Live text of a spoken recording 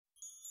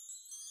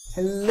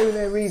Hello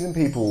there Reason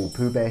people,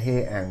 PoohBear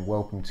here and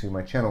welcome to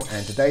my channel,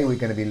 and today we're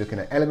going to be looking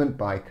at Element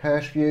by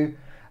Kirschview.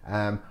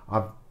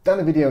 I've done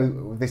a video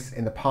of this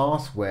in the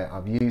past where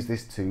I've used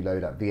this to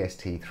load up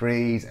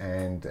VST3s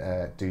and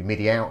do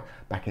MIDI out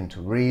back into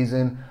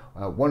Reason.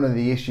 One of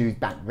the issues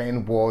back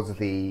then was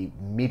the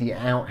MIDI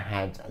out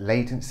had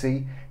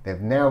latency. They've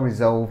now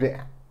resolved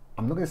it.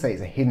 I'm not going to say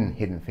it's a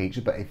hidden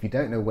feature, but if you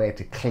don't know where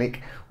to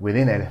click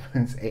within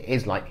Elements, it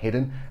is like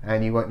hidden,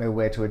 and you won't know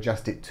where to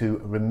adjust it to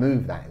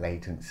remove that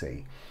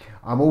latency.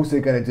 I'm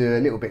also going to do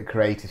a little bit of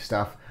creative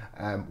stuff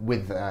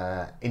with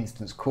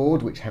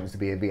Instachord, which happens to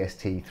be a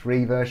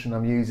VST3 version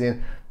I'm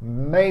using,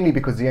 mainly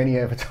because the only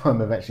other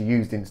time I've actually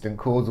used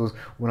Instachord was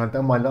when I've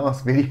done my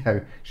last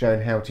video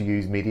showing how to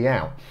use MIDI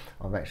out.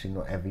 I've actually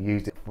not ever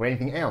used it for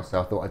anything else,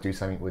 so I thought I'd do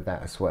something with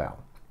that as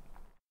well.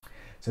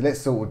 So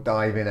let's sort of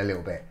dive in a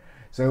little bit.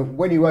 So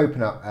when you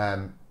open up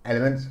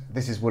Elements,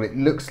 this is what it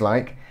looks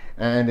like,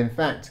 and in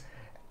fact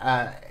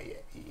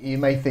you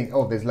may think,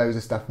 oh, there's loads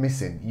of stuff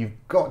missing. You've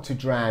got to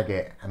drag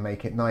it and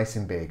make it nice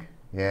and big,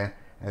 yeah,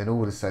 and then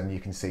all of a sudden you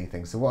can see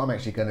things. So what I'm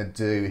actually going to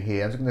do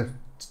here, I'm just going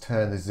to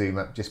turn the zoom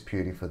up just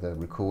purely for the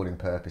recording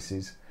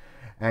purposes,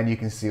 and you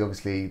can see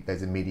obviously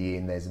there's a MIDI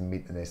in, there's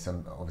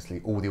some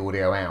obviously all the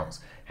audio outs.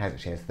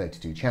 Actually has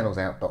 32 channels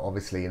out, but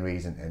obviously in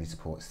Reason only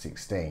supports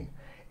 16.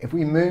 If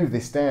we move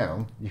this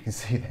down, you can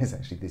see there's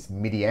actually this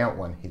MIDI out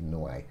one hidden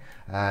away.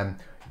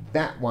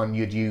 That one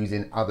you'd use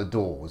in other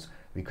doors,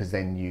 because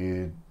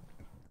then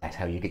that's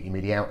how you get your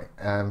MIDI out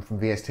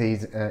from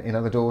VSTs in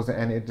other doors,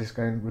 and it'd just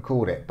go and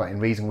record it. But in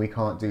Reason we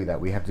can't do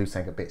that. We have to do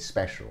something a bit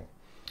special.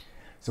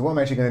 So what I'm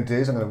actually going to do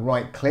is I'm going to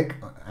right click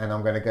and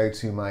I'm going to go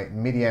to my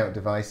MIDI out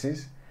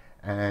devices.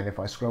 And if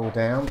I scroll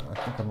down, I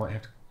think I might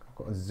have to, I've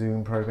got a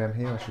zoom program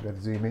here. I should be able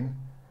to zoom in.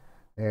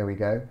 There we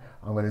go.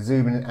 I'm going to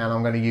zoom in and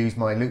I'm going to use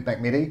my LoopBack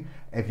MIDI.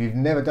 If you've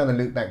never done a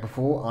LoopBack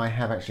before, I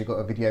have actually got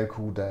a video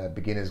called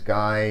Beginner's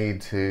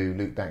Guide to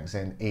LoopBacks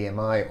and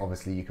EMI.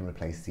 Obviously you can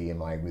replace the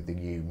EMI with the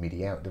new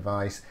MIDI out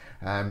device.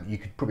 You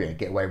could probably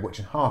get away with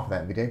watching half of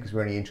that video because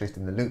we're only interested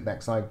in the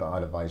LoopBack side, but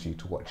I'd advise you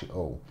to watch it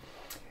all.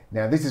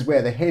 Now this is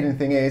where the hidden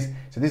thing is.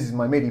 So this is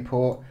my MIDI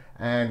port,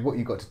 and what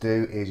you've got to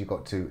do is you've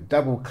got to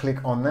double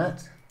click on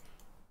that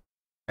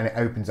and it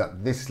opens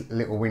up this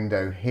little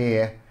window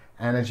here.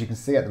 And as you can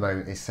see at the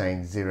moment, it's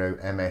saying 0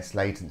 ms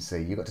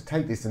latency. You've got to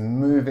take this and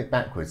move it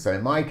backwards. So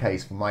in my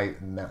case, for my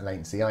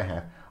latency I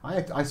have,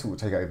 I sort of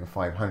take it over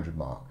 500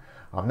 mark.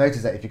 I've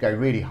noticed that if you go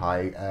really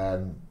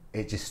high,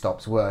 it just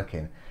stops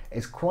working.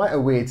 It's quite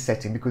a weird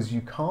setting because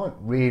you can't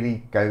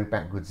really go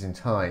backwards in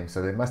time.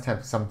 So they must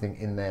have something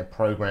in their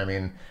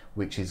programming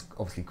which is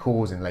obviously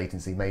causing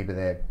latency. Maybe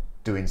they're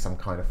doing some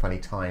kind of funny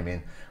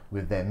timing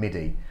with their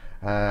MIDI.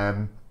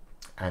 And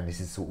this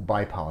is sort of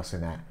bypassing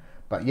that.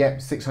 But yeah,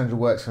 600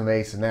 works for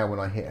me. So now when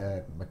I hit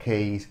my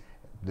keys,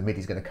 the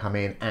MIDI is going to come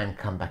in and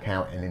come back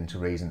out and into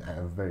Reason at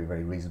a very,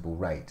 very reasonable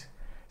rate.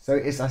 So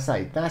as I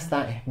say, that's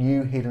that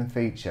new hidden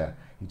feature.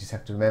 You just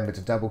have to remember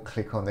to double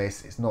click on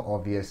this. It's not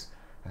obvious,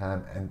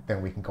 and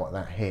then we can got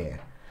that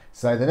here.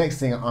 So the next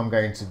thing I'm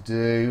going to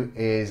do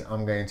is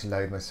I'm going to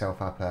load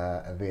myself up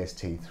a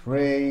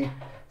VST3.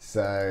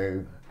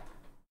 So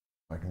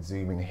I can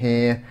zoom in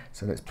here.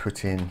 So let's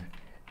put in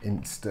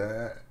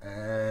Insta,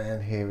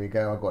 and here we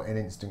go. I've got an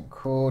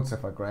Instachord, so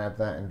if I grab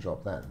that and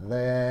drop that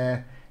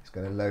there, it's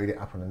going to load it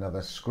up on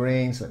another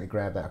screen. So let me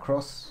grab that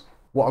across.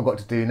 What I've got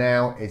to do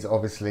now is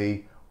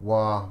obviously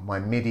wire my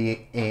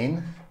MIDI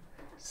in.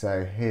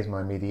 So here's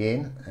my MIDI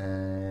in,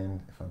 and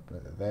if I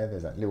put it there,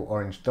 there's that little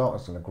orange dot. I'm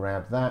just going to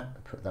grab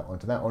that, put that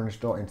onto that orange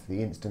dot into the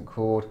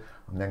Instachord.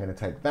 I'm then going to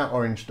take that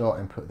orange dot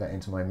and put that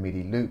into my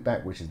MIDI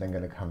LoopBack, which is then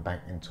going to come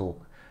back and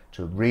talk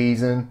to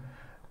Reason.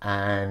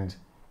 And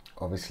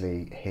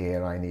obviously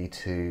here I need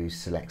to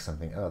select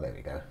something. Oh, there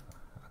we go.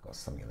 I've got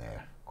something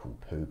there called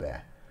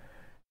PoohBear.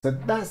 So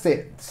that's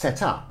it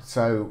set up.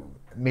 So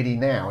MIDI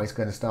now is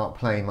going to start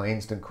playing my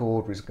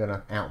Instachord, which is going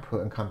to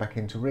output and come back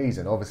into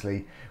Reason.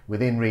 Obviously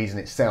within Reason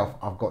itself,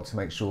 I've got to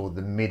make sure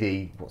the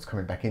MIDI, what's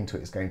coming back into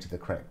it, is going to the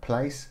correct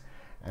place.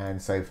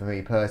 And so for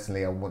me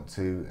personally, I want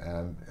to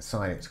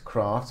assign it to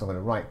Craft. So I'm going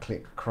to right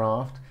click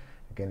Craft.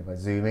 Again, if I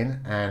zoom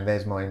in, and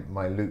there's my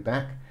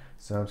LoopBack.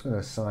 So I'm just going to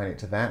assign it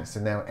to that.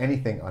 So now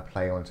anything I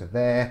play onto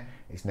there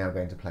is now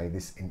going to play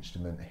this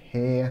instrument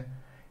here,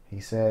 he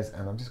says,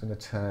 and I'm just going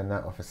to turn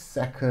that off a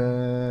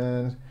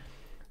second.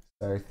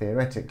 So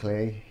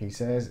theoretically, he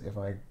says, if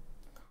I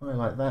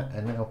highlight that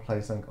and then I'll play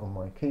something on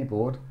my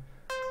keyboard,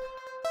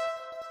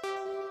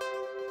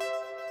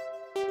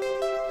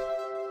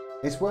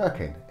 it's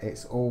working.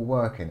 It's all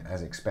working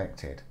as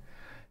expected.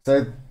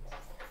 So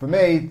for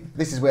me,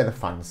 this is where the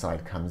fun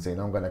side comes in.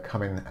 I'm going to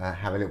come in and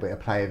have a little bit of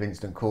play of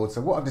Instachord.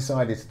 So what I've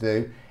decided to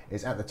do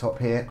is at the top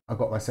here, I've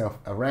got myself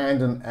a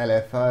random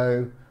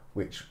LFO,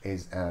 which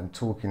is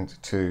talking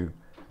to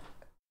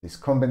this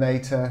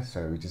combinator.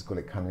 So we just got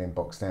it coming in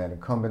box standard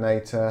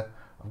combinator.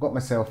 I've got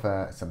myself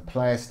some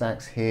player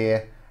stacks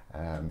here.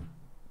 If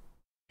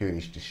purely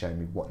just showing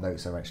me what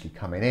notes are actually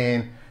coming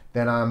in.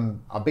 Then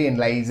I'm being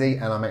lazy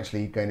and I'm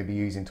actually going to be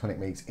using tonic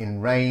meets in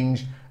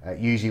range.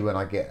 Usually when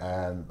I create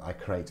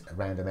a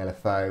random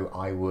LFO,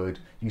 I would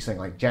use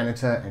something like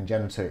Janitor, and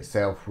Janitor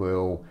itself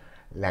will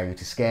allow you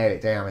to scale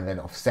it down and then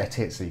offset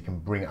it so you can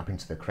bring it up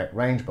into the correct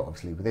range. But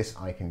obviously with this,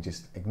 I can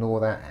just ignore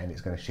that and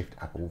it's going to shift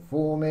up all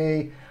for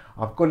me.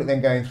 I've got it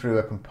then going through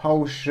a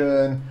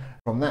compulsion.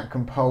 From that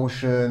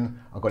compulsion,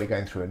 I've got it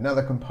going through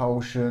another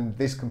compulsion.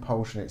 This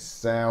compulsion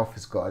itself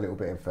has got a little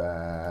bit of,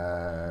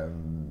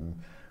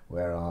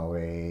 where are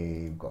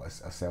we? We've got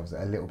ourselves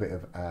a little bit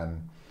of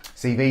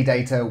CV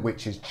data,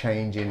 which is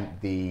changing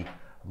the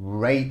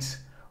rate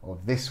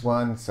of this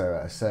one. So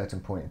at a certain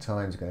point in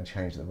time, it's going to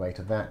change the rate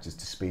of that just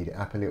to speed it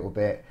up a little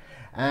bit.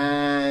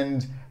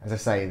 And as I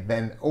say,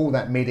 then all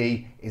that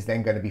MIDI is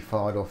then going to be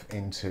fired off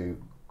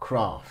into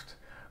Craft.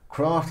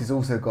 Craft has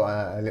also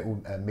got a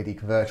little MIDI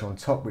converter on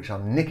top, which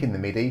I'm nicking the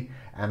MIDI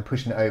and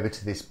pushing it over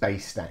to this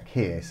bass stack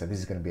here. So this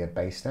is going to be a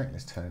bass stack.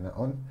 Let's turn that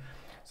on.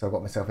 So I've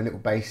got myself a little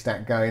bass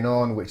stack going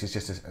on, which is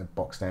just a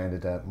box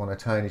standard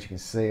monotone. As you can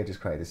see, I've just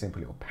created a simple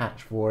little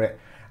patch for it.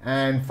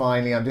 And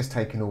finally, I'm just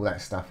taking all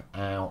that stuff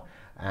out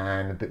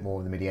and a bit more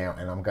of the MIDI out,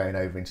 and I'm going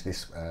over into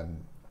this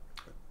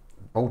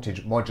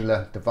voltage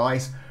modular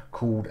device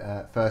called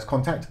First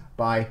Contact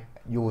by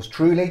yours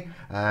truly.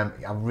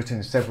 I've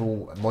written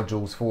several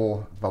modules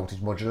for voltage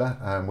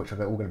modular, which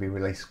are all going to be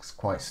released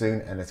quite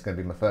soon, and it's going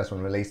to be my first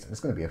one released. It's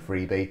going to be a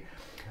freebie.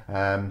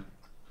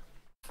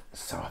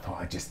 So I thought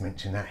I'd just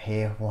mention that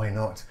here. Why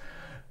not?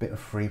 Bit of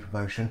free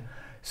promotion.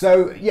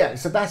 So yeah,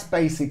 so that's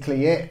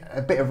basically it.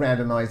 A bit of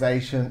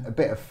randomization, a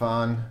bit of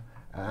fun.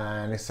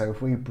 And so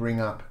if we bring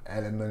up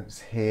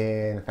elements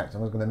here, in fact,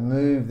 I'm going to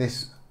move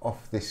this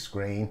off this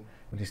screen.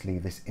 We'll just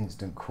leave this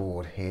instant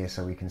chord here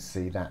so we can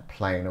see that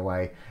playing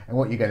away. And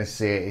what you're going to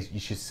see is you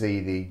should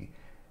see the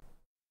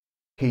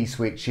key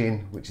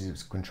switching, which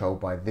is controlled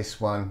by this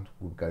one.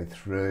 We'll go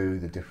through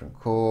the different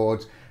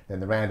chords. Then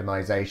the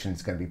randomization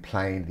is going to be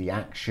playing the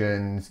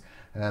actions.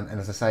 And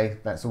as I say,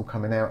 that's all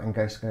coming out and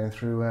going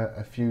through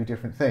a few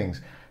different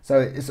things.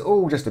 So it's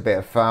all just a bit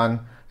of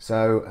fun.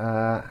 So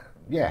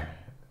yeah,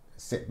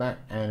 sit back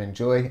and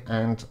enjoy.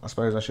 And I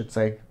suppose I should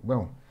say,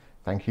 well,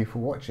 thank you for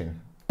watching.